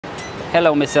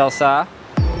Hello, Miss Elsa.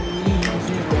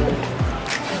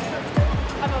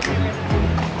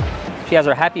 She has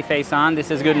her happy face on.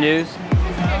 This is good news.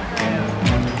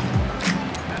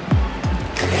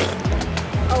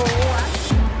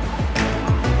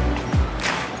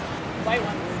 White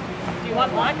ones. Do you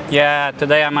want black? Yeah,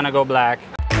 today I'm gonna go black.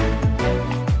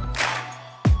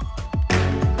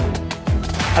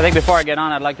 I think before I get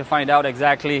on, I'd like to find out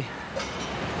exactly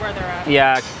Where they're at.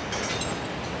 Yeah,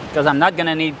 because I'm not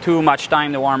gonna need too much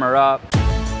time to warm her up.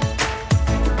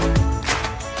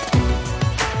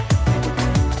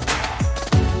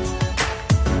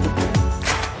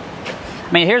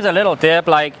 I mean, here's a little tip,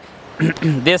 like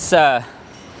this,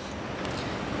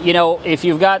 you know, if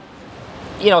you've got,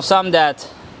 you know, some that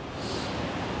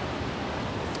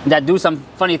do some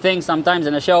funny things sometimes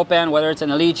in a show pen, whether it's in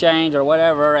a lead change or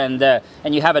whatever, and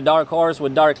you have a dark horse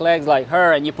with dark legs like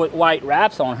her, and you put white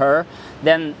wraps on her,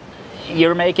 then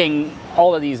you're making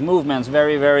all of these movements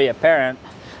very, very apparent,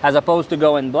 as opposed to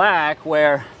going black,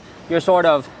 where you're sort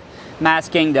of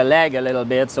masking the leg a little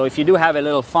bit. So if you do have a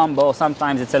little fumble,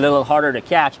 sometimes it's a little harder to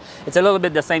catch. It's a little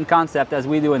bit the same concept as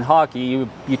we do in hockey.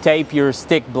 You tape your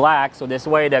stick black, so this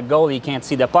way the goalie can't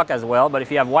see the puck as well, but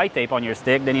if you have white tape on your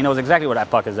stick, then he knows exactly where that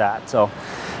puck is at. So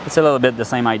it's a little bit the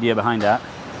same idea behind that.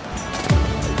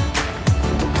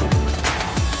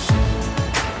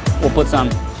 We'll put some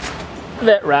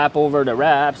vet wrap over the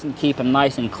wraps and keep them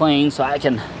nice and clean, so I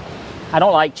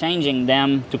don't like changing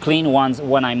them to clean ones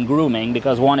when I'm grooming,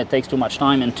 because one, it takes too much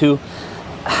time, and two,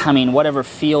 I mean, whatever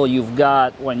feel you've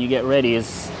got when you get ready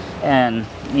is, and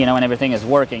you know, when everything is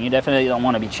working, you definitely don't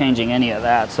want to be changing any of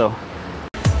that. So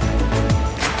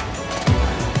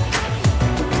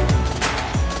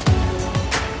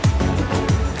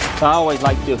I always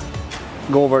like to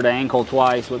go over the ankle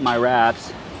twice with my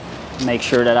wraps, make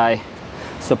sure that I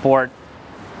support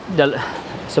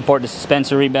the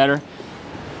suspensory better.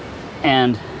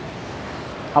 And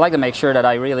I like to make sure that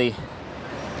I really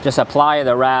just apply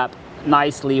the wrap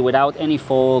nicely without any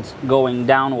folds going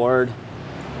downward,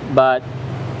 but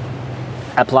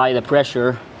apply the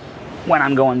pressure when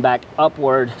I'm going back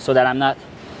upward, so that I'm not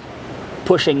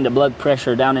pushing the blood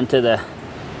pressure down into the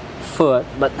foot,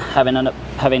 but having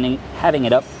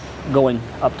it up, going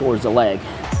up towards the leg.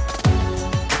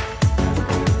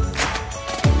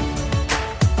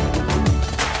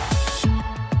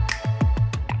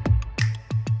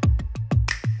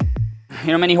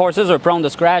 You know, many horses are prone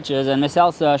to scratches, and Miss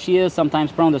Elsa, she is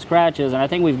sometimes prone to scratches, and I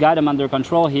think we've got them under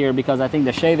control here, because I think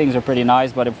the shavings are pretty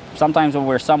nice, but sometimes when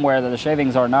we're somewhere that the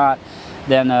shavings are not,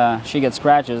 then she gets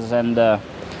scratches, and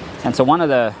so one of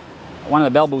the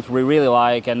bell boots we really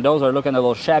like, and those are looking a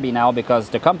little shabby now because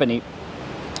the company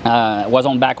was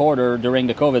on back order during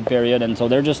the COVID period, and so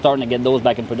they're just starting to get those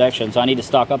back in production, so I need to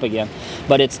stock up again.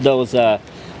 But it's those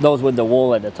with the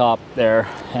wool at the top there,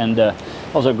 and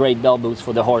those are great bell boots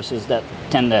for the horses that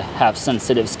tend to have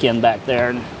sensitive skin back there,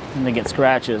 and they get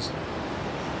scratches.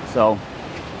 So,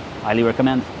 highly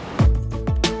recommend.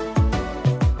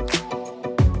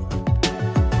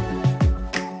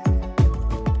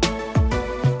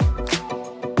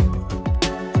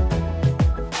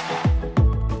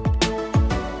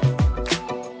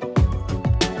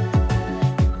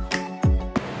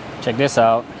 Check this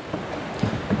out.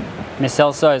 Miss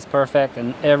Elsa is perfect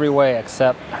in every way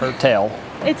except her tail.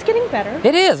 It's getting better.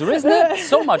 It is, isn't it?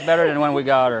 So much better than when we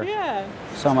got her. Yeah.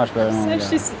 So much better than when we got her.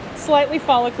 She's slightly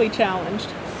follically challenged.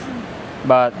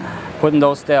 But putting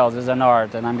those tails is an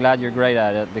art, and I'm glad you're great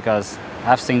at it, because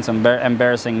I've seen some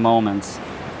embarrassing moments.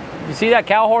 You see that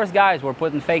cow horse? Guys were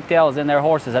putting fake tails in their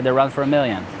horses at the Run for a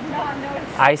Million. No, I've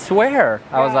noticed. I swear.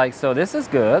 Yeah. I was like, so this is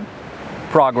good.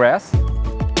 Progress.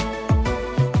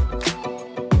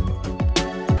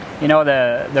 You know,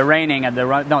 the reining at the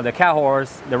run, no, the cow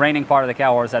horse, the reining part of the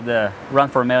cow horse at the Run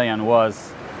for a Million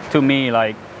was, to me,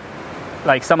 like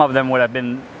some of them would have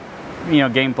been, you know,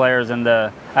 game players in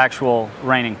the actual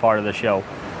reining part of the show.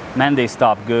 Man, they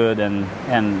stopped good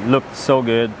and looked so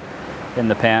good in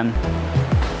the pen.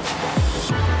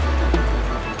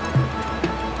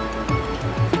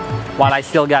 While I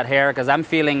still got hair, because I'm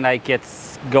feeling like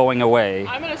it's going away.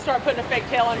 I'm going to start putting a fake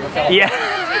tail on your face. Yeah.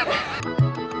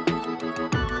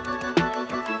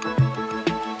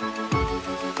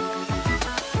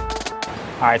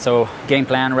 All right, so game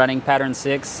plan, running pattern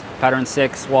 6. Pattern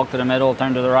 6, walk to the middle,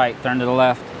 turn to the right, turn to the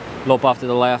left, lope off to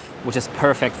the left, which is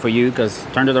perfect for you, because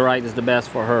turn to the right is the best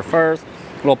for her first,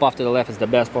 lope off to the left is the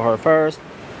best for her first.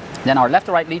 Then our left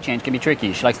to right lead change can be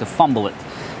tricky. She likes to fumble it.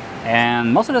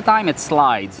 And most of the time it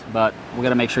slides, but we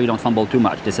gotta make sure you don't fumble too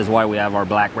much. This is why we have our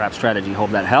black wrap strategy. Hope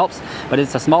that helps. But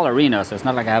it's a small arena, so it's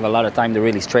not like I have a lot of time to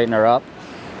really straighten her up.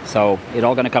 So it's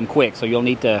all gonna come quick, so you'll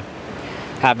need to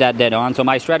have that dead on. So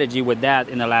my strategy with that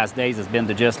in the last days has been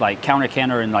to just like counter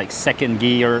canter in like second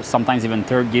gear, sometimes even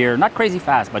third gear, not crazy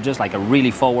fast, but just like a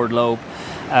really forward lope,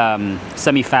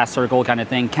 semi-fast circle kind of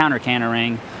thing, counter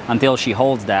cantering until she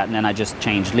holds that, and then I just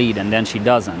change lead, and then she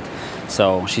doesn't.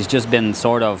 So she's just been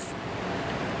sort of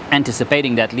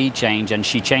anticipating that lead change, and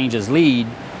she changes lead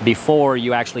before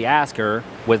you actually ask her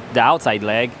with the outside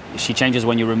leg. She changes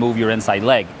when you remove your inside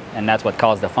leg, and that's what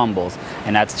caused the fumbles,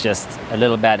 and that's just a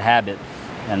little bad habit.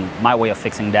 And my way of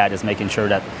fixing that is making sure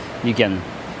that you can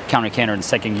counter canter in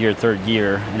second gear, third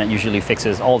gear, and it usually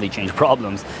fixes all lead change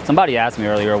problems. Somebody asked me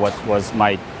earlier what was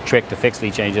my trick to fix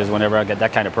lead changes whenever I get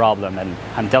that kind of problem, and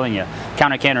I'm telling you,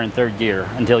 counter canter in third gear.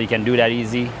 Until you can do that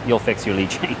easy, you'll fix your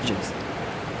lead changes.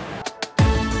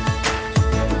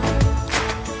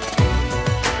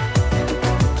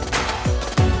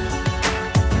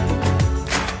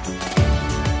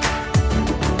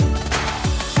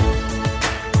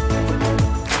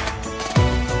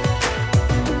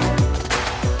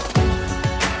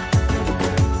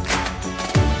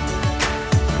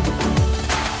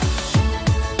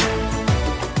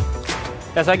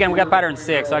 Yeah, so again, we got pattern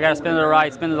 6, so I got to spin to the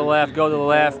right, spin to the left, go to the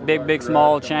left, big, big,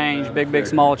 small change, big, big,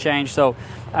 small change. So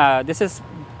this is,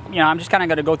 you know, I'm just kind of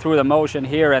going to go through the motion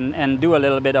here and do a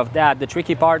little bit of that. The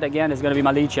tricky part, again, is going to be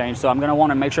my lead change, so I'm going to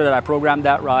want to make sure that I program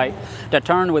that right. The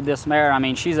turn with this mare, I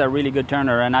mean, she's a really good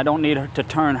turner, and I don't need her to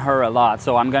turn her a lot,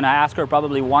 so I'm going to ask her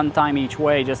probably one time each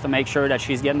way just to make sure that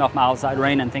she's getting off my outside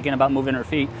rein and thinking about moving her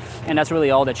feet, and that's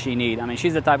really all that she needs. I mean,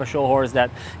 she's the type of show horse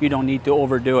that you don't need to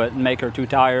overdo it and make her too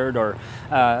tired, or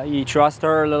you trust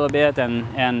her a little bit,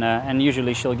 and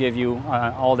usually she'll give you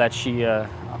all that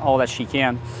she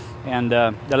can. And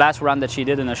the last run that she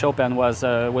did in the show pen was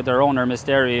with her owner, Miss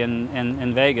Terry,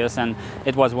 in Vegas, and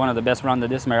it was one of the best runs that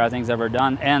this mare I think's ever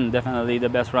done, and definitely the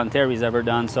best run Terry's ever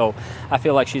done. So I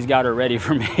feel like she's got her ready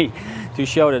for me to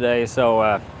show today.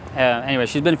 So anyway,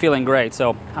 she's been feeling great. So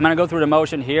I'm going to go through the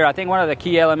motion here. I think one of the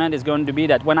key elements is going to be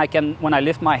that when I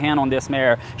lift my hand on this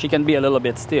mare, she can be a little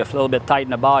bit stiff, a little bit tight in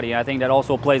the body. I think that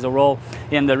also plays a role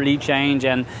in the lead change,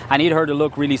 and I need her to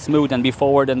look really smooth and be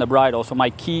forward in the bridle. So the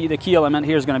key element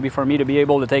here is going to be for me to be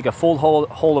able to take a full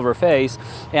hold of her face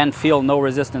and feel no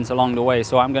resistance along the way.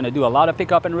 So I'm going to do a lot of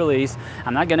pick up and release.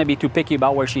 I'm not going to be too picky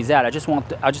about where she's at. I just want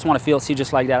to feel, see,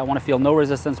 just like that, I want to feel no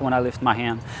resistance when I lift my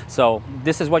hand. So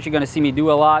this is what you're going to see me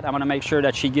do a lot. I'm going to make sure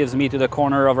that she gives me to the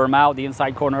corner of her mouth, the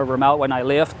inside corner of her mouth when I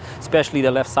lift, especially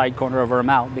the left side corner of her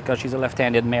mouth, because she's a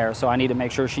left-handed mare. So I need to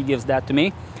make sure she gives that to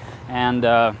me. And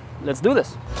let's do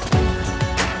this.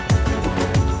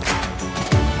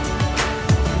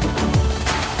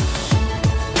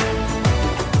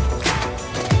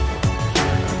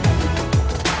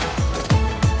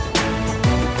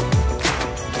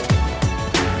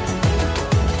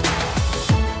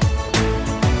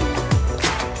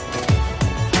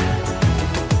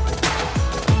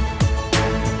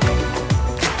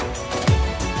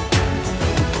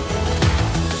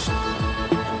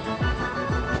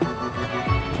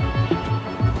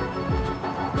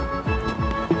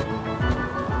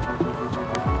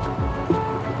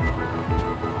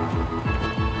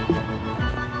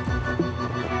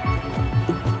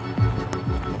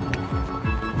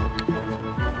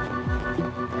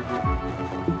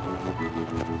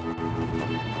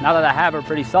 Now that I have her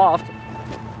pretty soft,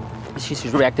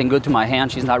 she's reacting good to my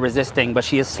hand. She's not resisting, but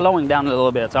she is slowing down a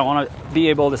little bit. So I want to be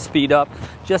able to speed up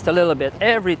just a little bit.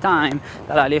 Every time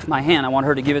that I lift my hand, I want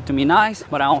her to give it to me nice,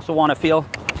 but I also want to feel,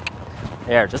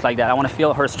 there, just like that. I want to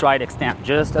feel her stride extend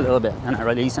just a little bit, and I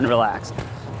release and relax.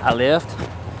 I lift.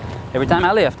 Every time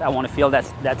I lift, I want to feel that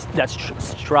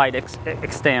stride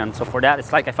extend. So for that,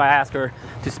 it's like if I ask her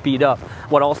to speed up.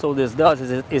 What also this does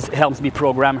is it helps me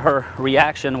program her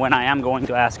reaction when I am going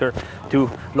to ask her to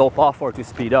lope off or to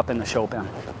speed up in the show pen.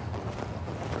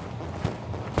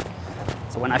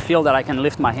 So when I feel that I can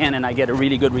lift my hand and I get a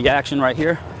really good reaction right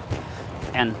here,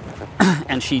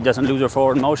 and she doesn't lose her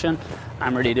forward motion,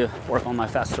 I'm ready to work on my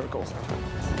fast circles.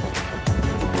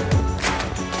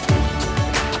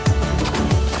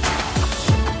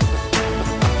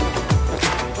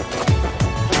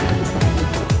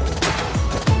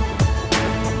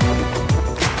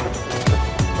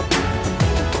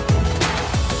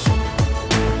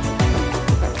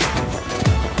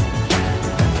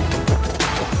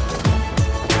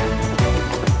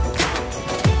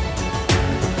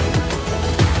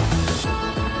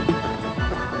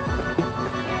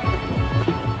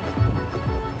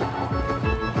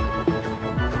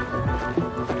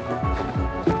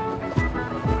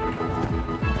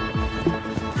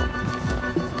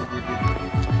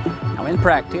 In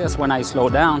practice, when I slow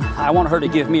down, I want her to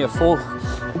give me a full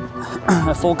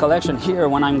a full collection here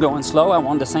when I'm going slow. I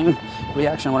want the same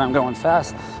reaction when I'm going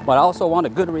fast, but I also want a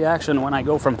good reaction when I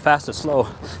go from fast to slow.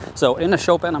 So in the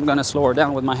show pen, I'm gonna slow her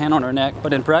down with my hand on her neck,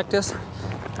 but in practice,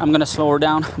 I'm gonna slow her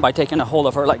down by taking a hold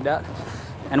of her like that.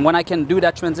 And when I can do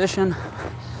that transition,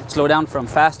 slow down from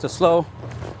fast to slow,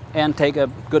 and take a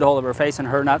good hold of her face and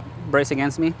her not brace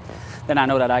against me, then I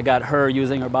know that I got her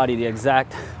using her body the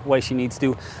exact way she needs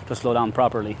to slow down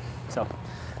properly. So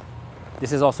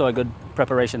this is also a good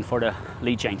preparation for the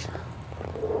lead change.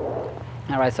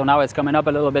 All right, so now it's coming up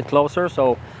a little bit closer,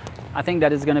 so I think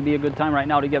that is going to be a good time right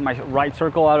now to get my right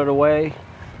circle out of the way.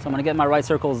 So I'm going to get my right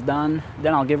circles done,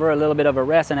 then I'll give her a little bit of a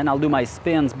rest, and then I'll do my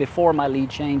spins before my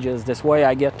lead changes. This way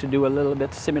I get to do a little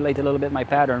bit, simulate a little bit my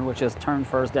pattern, which is turn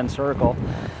first, then circle.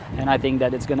 And I think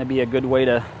that it's going to be a good way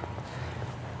to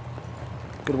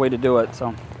do it.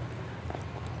 So,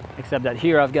 except that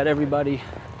here I've got everybody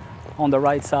on the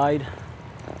right side,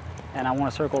 and I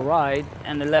want to circle right,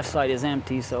 and the left side is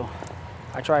empty. So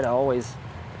I try to always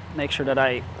make sure that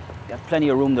I got plenty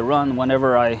of room to run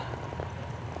whenever I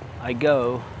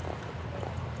go.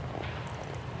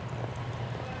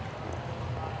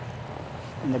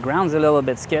 And the ground's a little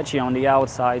bit sketchy on the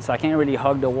outside, so I can't really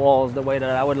hug the walls the way that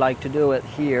I would like to do it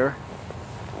here.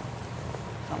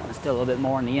 So I want to stay a little bit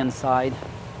more on the inside.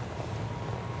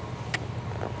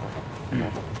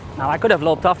 Now I could have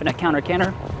low tough in a counter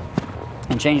canter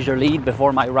and changed her lead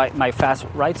before my fast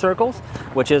right circles,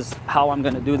 which is how I'm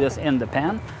going to do this in the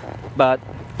pen. But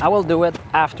I will do it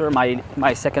after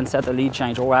my second set of lead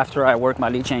change, or after I work my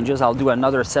lead changes. I'll do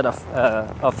another set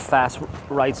of fast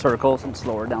right circles and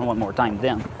slow her down one more time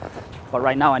then. But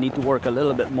right now I need to work a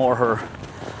little bit more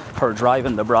her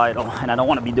driving the bridle, and I don't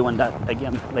want to be doing that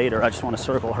again later. I just want to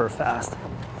circle her fast.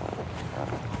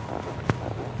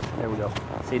 There we go.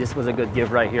 See, this was a good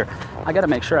give right here. I got to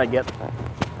make sure I get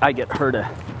her to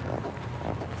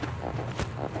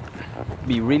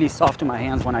be really soft to my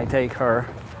hands when I take her,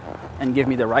 and give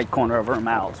me the right corner of her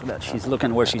mouth so that she's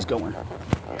looking where she's going.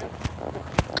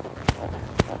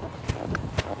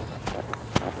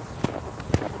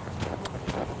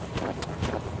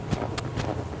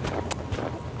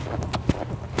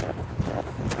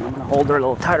 I'm gonna hold her a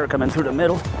little tighter coming through the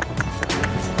middle.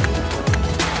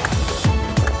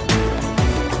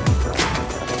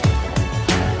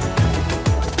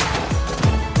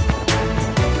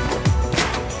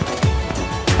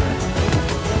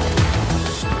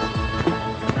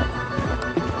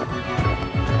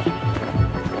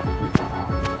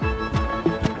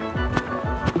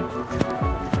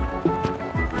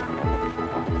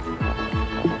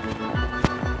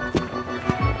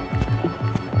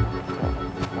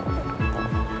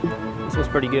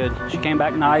 Pretty good. She came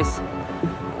back nice.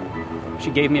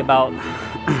 She gave me about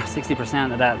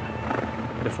 60% of that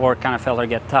before it kind of felt her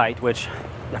get tight, which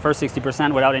the first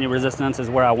 60% without any resistance is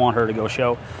where I want her to go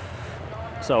show.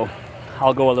 So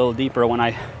I'll go a little deeper when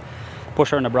I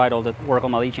push her in the bridle to work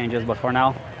on my lead changes, but for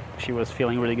now she was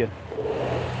feeling really good.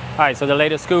 All right, so the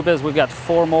latest scoop is we've got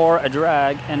 4 more, a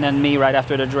drag, and then me right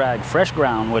after the drag. Fresh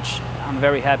ground, which I'm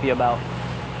very happy about.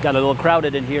 Got a little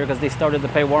crowded in here because they started to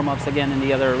pay warm-ups again in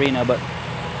the other arena, but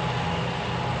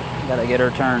gotta get her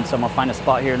turned, so I'm gonna find a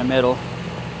spot here in the middle.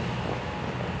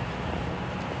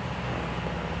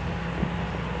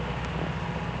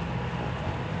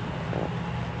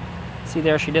 See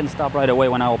there, she didn't stop right away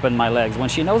when I opened my legs. When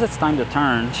she knows it's time to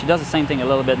turn, she does the same thing a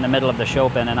little bit in the middle of the show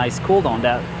pen, and I schooled on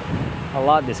that a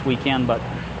lot this weekend, but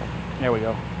there we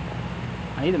go.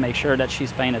 I need to make sure that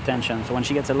she's paying attention. So when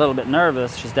she gets a little bit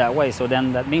nervous, she's that way. So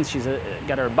then that means she's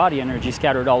got her body energy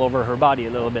scattered all over her body a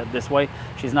little bit. This way,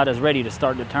 she's not as ready to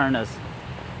start the turn as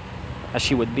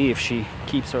she would be if she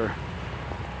keeps her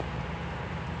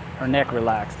neck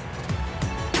relaxed.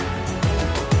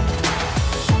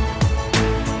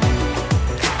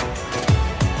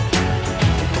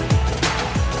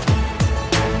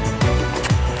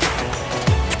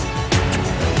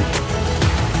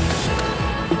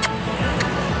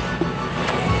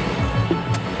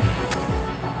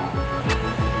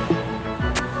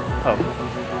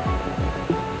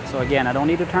 So again, I don't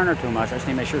need to turn her too much. I just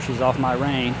need to make sure she's off my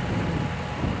rein,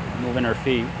 moving her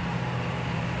feet.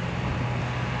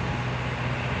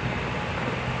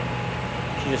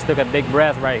 She just took a big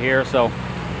breath right here, so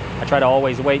I try to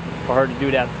always wait for her to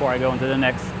do that before I go into the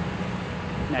next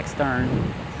turn.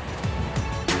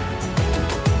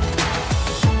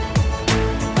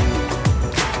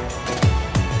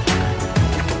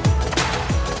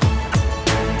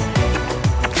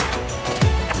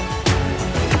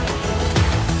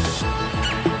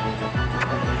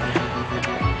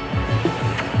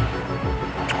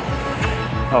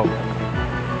 Oh.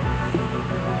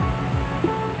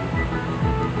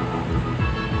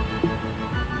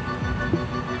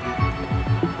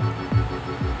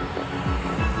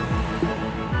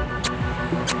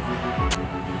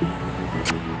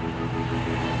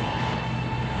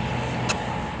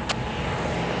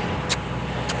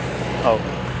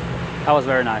 That was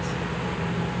very nice.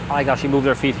 I like how she moved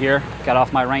her feet here, got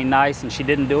off my rein nice, and she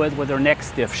didn't do it with her neck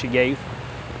stiff she gave.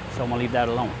 So I'm gonna leave that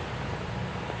alone.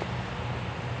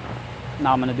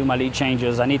 Now I'm gonna do my lead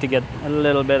changes. I need to get a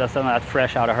little bit of some of that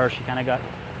fresh out of her. She kind of got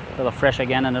a little fresh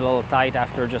again and a little tight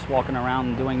after just walking around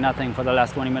and doing nothing for the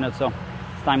last 20 minutes. So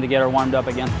it's time to get her warmed up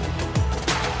again.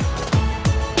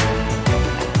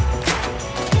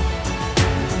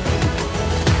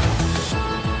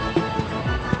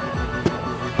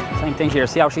 Same thing here.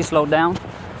 See how she slowed down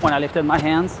when I lifted my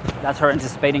hands? That's her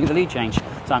anticipating the lead change.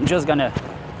 So I'm just gonna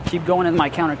keep going in my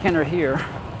counter canter here.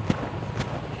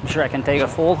 Make sure I can take a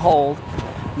full hold.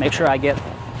 Make sure I get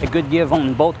a good give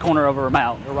on both corners of her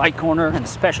mouth, the right corner and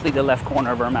especially the left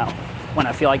corner of her mouth. When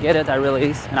I feel I get it, I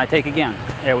release and I take again.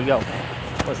 There we go.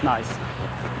 That's nice.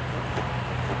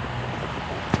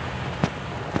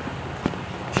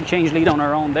 She changed lead on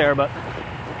her own there, but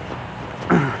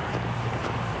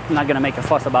I'm not gonna make a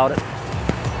fuss about it.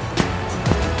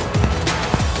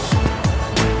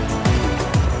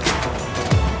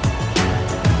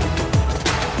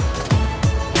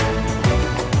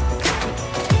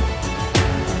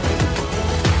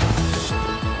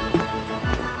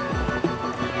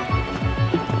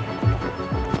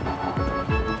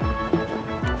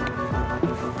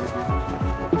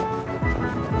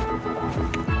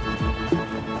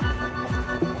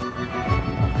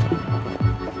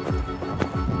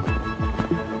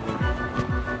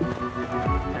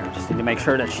 To make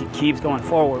sure that she keeps going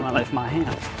forward when I lift my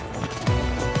hands.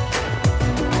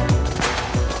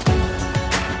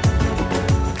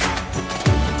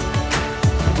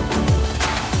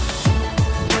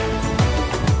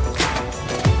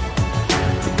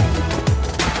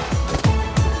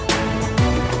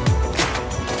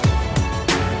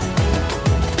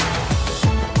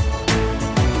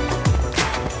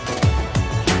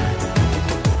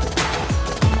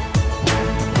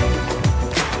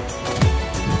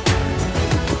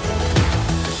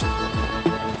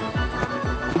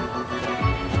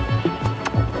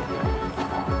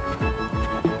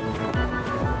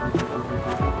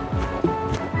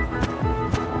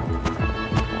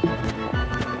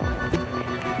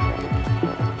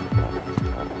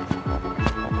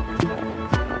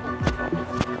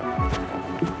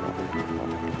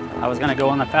 I was gonna go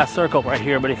on the fast circle right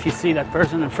here, but if you see that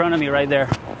person in front of me right there,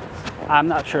 I'm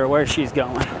not sure where she's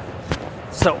going.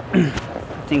 So I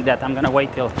think that I'm gonna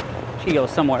wait till she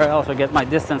goes somewhere else or get my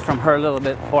distance from her a little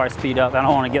bit before I speed up. I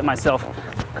don't wanna get myself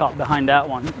caught behind that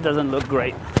one. It doesn't look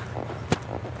great.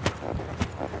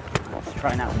 Let's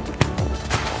try now.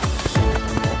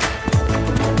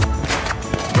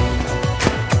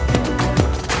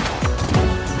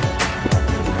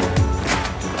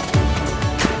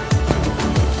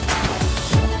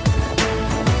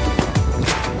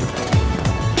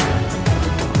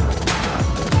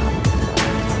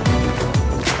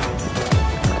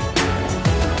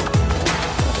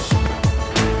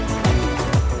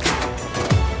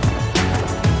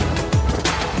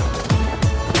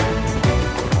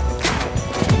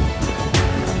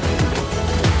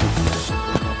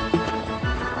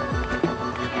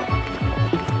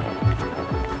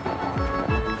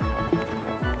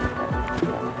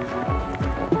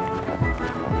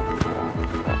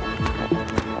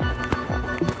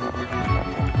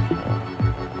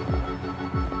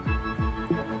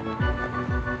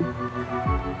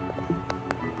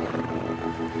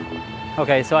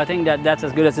 Okay, so I think that that's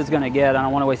as good as it's gonna get. I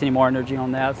don't want to waste any more energy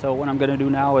on that. So what I'm gonna do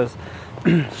now is,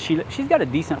 she's got a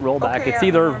decent rollback. It's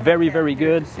either very, very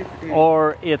good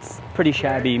or it's pretty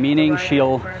shabby, meaning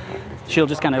she'll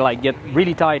just kind of like get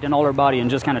really tight in all her body and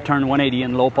just kind of turn 180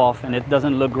 and lope off, and it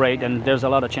doesn't look great, and there's a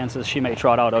lot of chances she may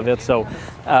trot out of it. So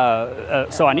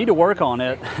so I need to work on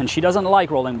it, and she doesn't like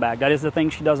rolling back. That is the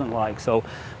thing she doesn't like. So,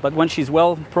 but when she's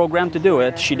well programmed to do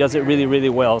it, she does it really, really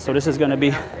well. So this is going to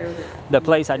be the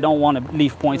place I don't want to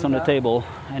leave points on the table,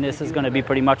 and this is going to be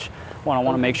pretty much what I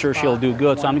want to make sure she'll do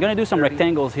good. So I'm going to do some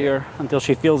rectangles here until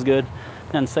she feels good,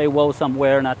 and say whoa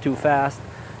somewhere, not too fast,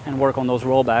 and work on those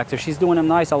rollbacks. If she's doing them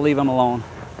nice, I'll leave them alone.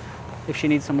 If she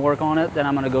needs some work on it, then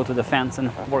I'm going to go to the fence and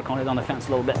work on it on the fence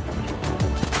a little bit.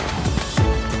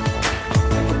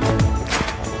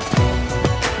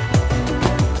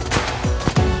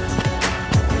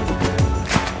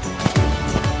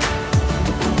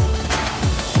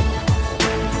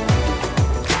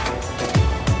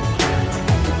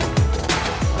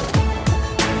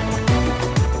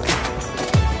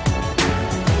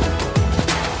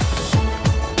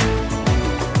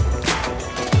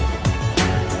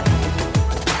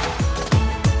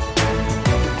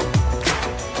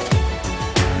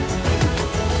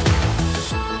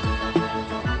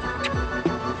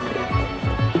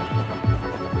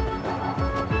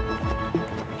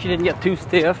 she didn't get too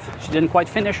stiff. She didn't quite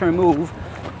finish her move,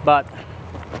 but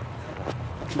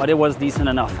it was decent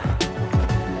enough.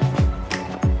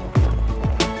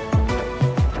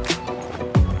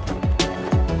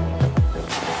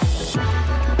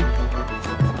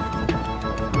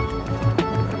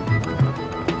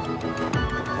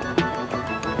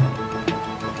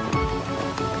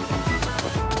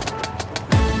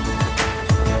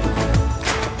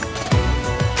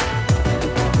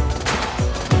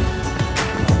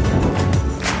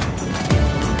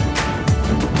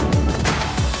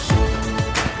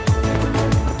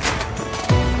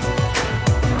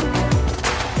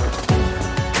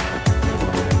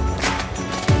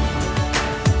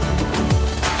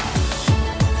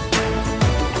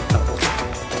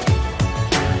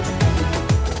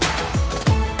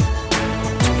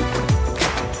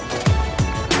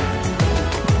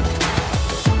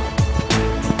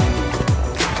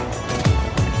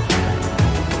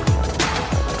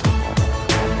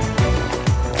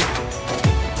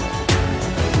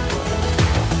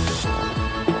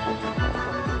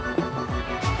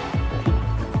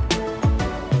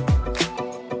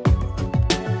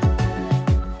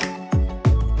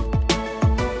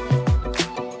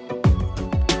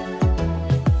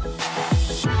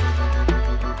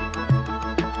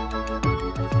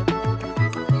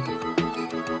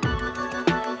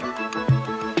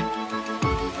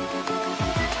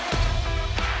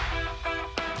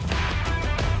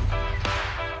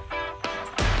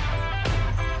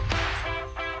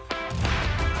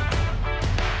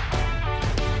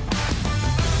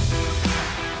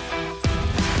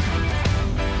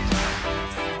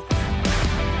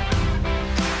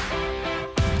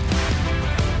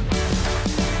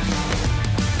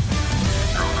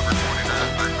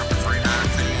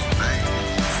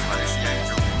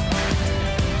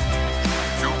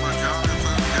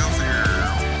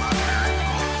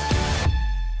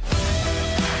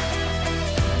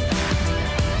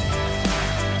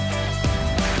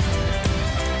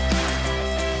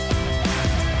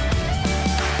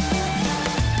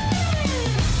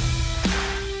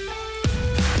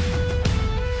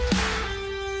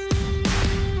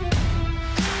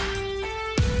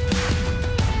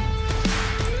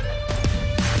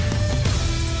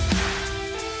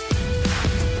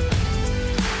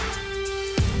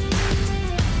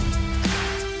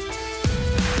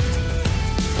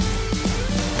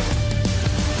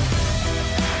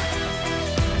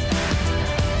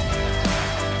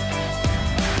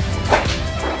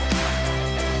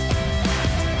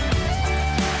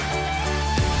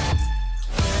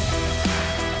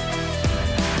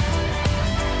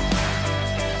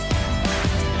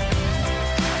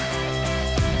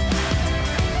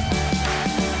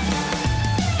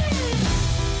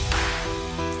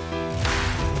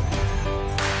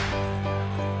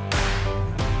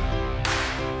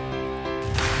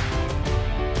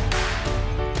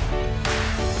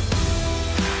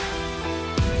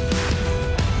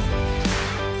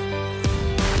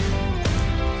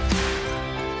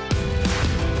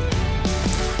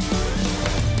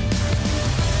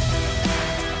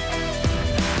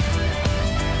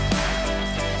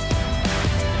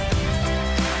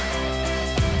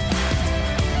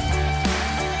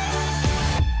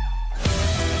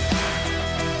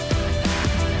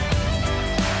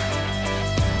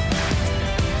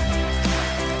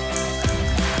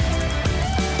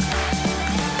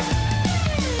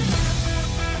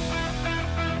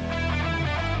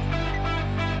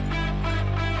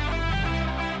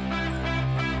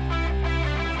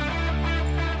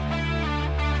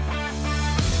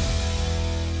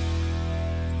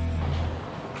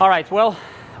 All right, well,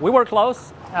 we were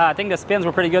close. I think the spins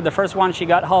were pretty good. The first one, she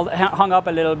got hung up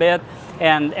a little bit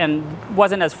and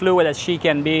wasn't as fluid as she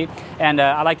can be. And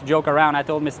I like to joke around. I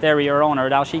told Miss Terry, her owner,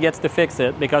 now she gets to fix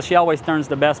it because she always turns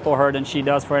the best for her than she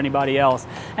does for anybody else.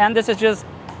 And this is just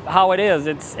how it is.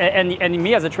 And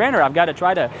me as a trainer, I've got to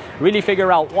try to really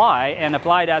figure out why and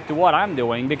apply that to what I'm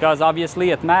doing, because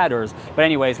obviously it matters. But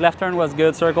anyways, left turn was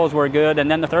good, circles were good, and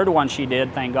then the third one she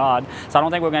did, thank God. So I don't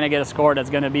think we're going to get a score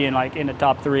that's going to be in the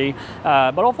top 3,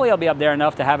 but hopefully I'll be up there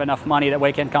enough to have enough money that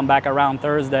we can come back around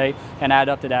Thursday and add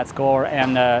up to that score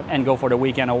and go for the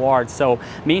weekend awards. So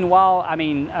meanwhile, I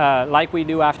mean, like we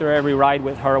do after every ride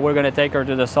with her, we're going to take her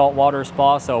to the saltwater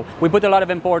spa. So we put a lot of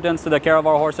importance to the care of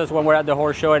our horses when we're at the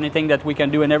horse show, anything that we can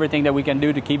do and everything that we can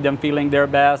do to keep them feeling their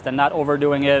best and not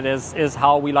overdoing it is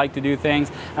how we like to do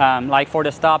things. Like for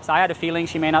the stops, I had a feeling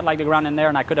she may not like the ground in there,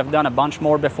 and I could have done a bunch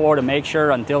more before to make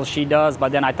sure until she does,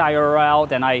 but then I tire her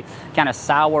out and I kind of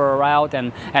sour her out,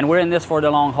 and we're in this for the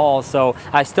long haul. So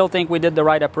I still think we did the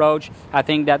right approach. I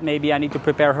think that maybe I need to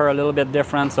prepare her a little bit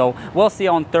different. So we'll see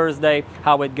on Thursday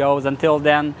how it goes. Until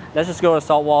then, let's just go to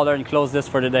saltwater and close this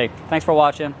for today. Thanks for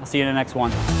watching. I'll see you in the next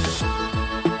one.